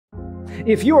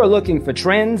If you are looking for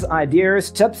trends,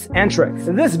 ideas, tips, and tricks,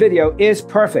 this video is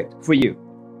perfect for you.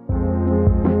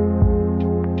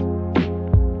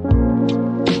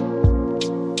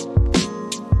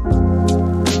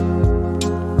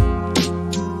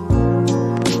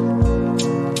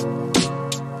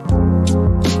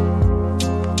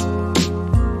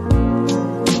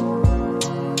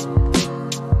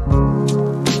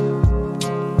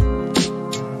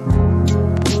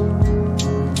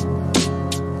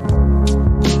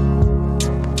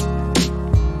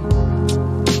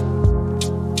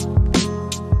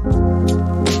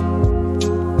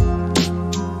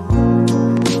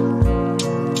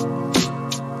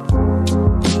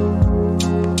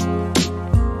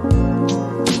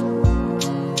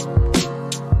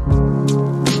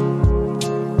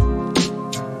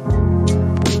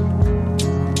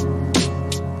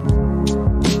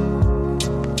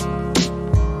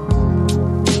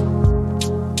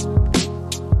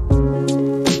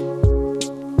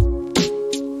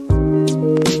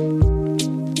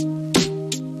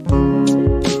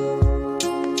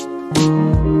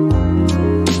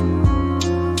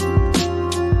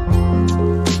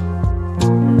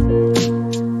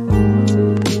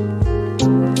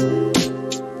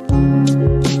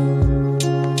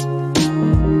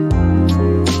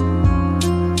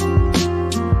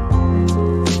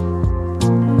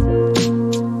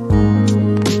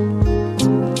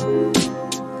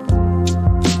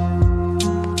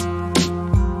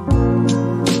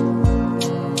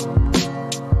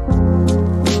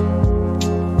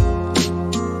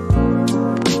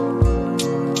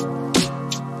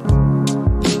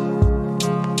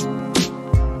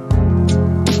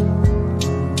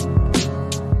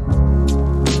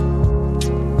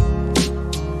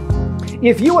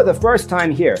 If you are the first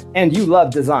time here and you love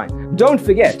design, don't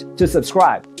forget to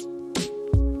subscribe.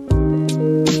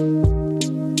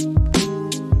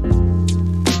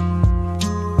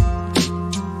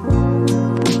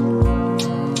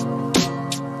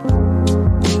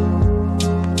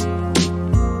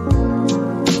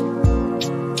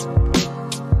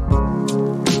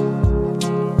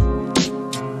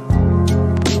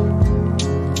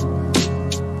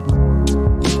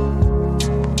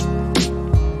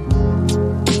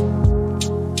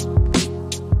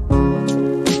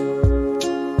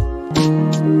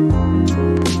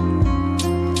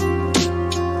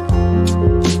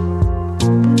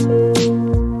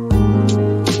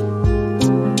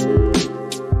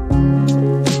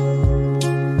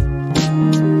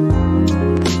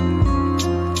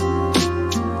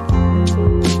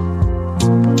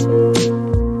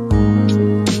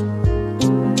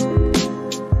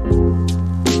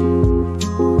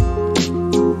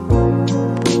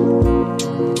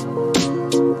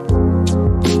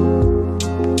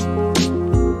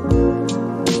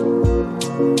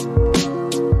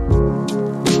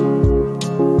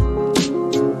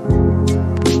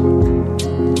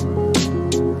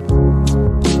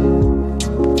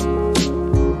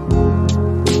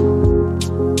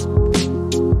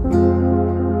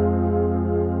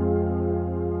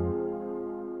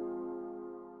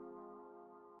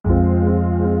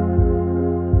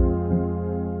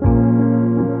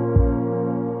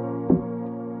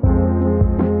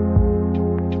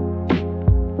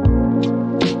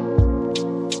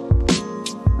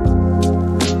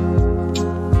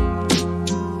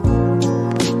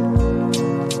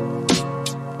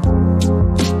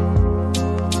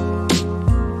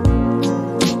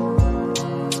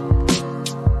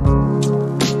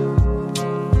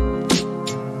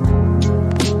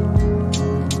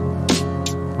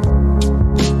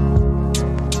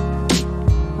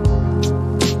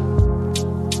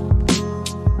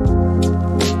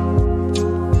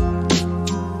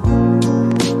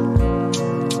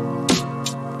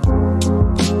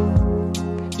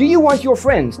 Do you want your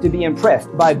friends to be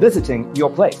impressed by visiting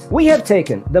your place? We have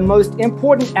taken the most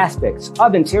important aspects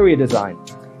of interior design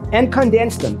and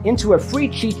condensed them into a free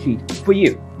cheat sheet for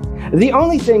you. The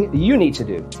only thing you need to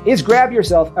do is grab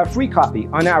yourself a free copy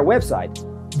on our website,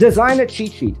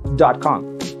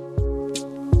 designercheatsheet.com.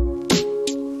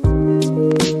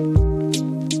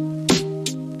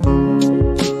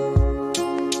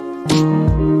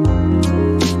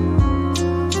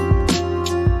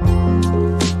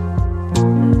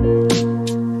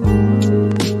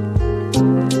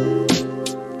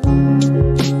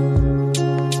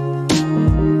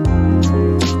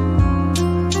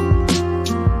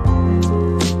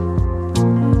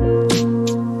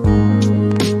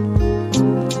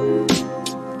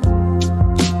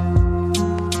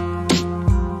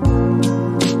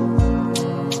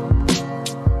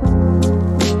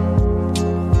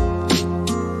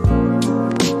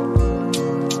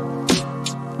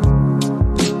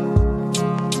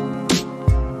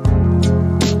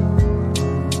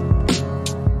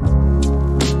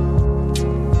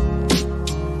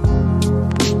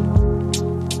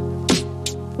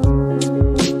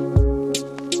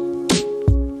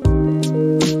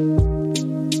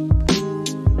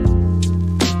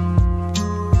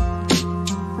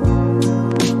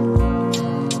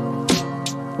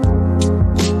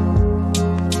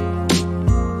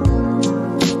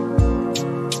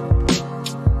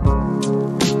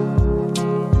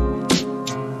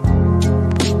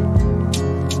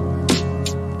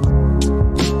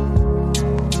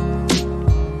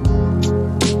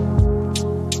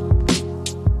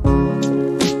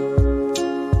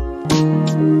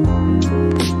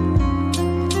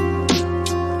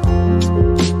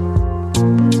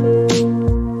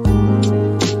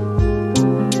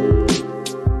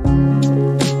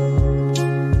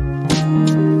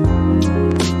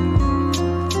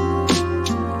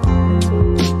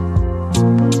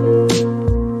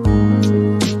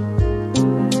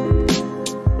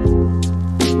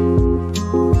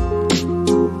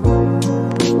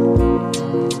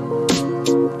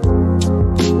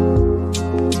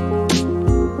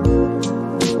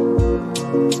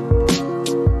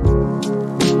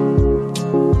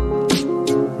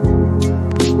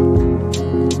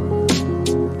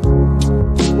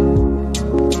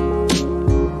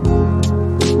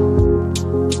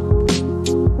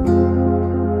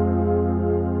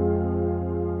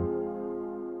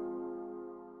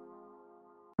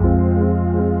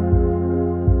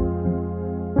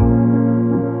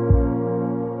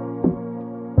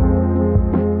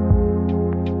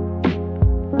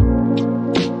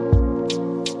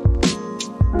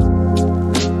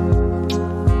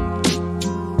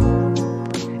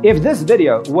 If this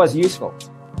video was useful,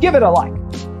 give it a like.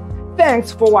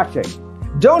 Thanks for watching.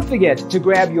 Don't forget to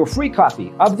grab your free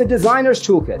copy of the Designer's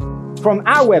Toolkit from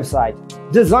our website,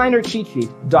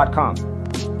 designercheatsheet.com.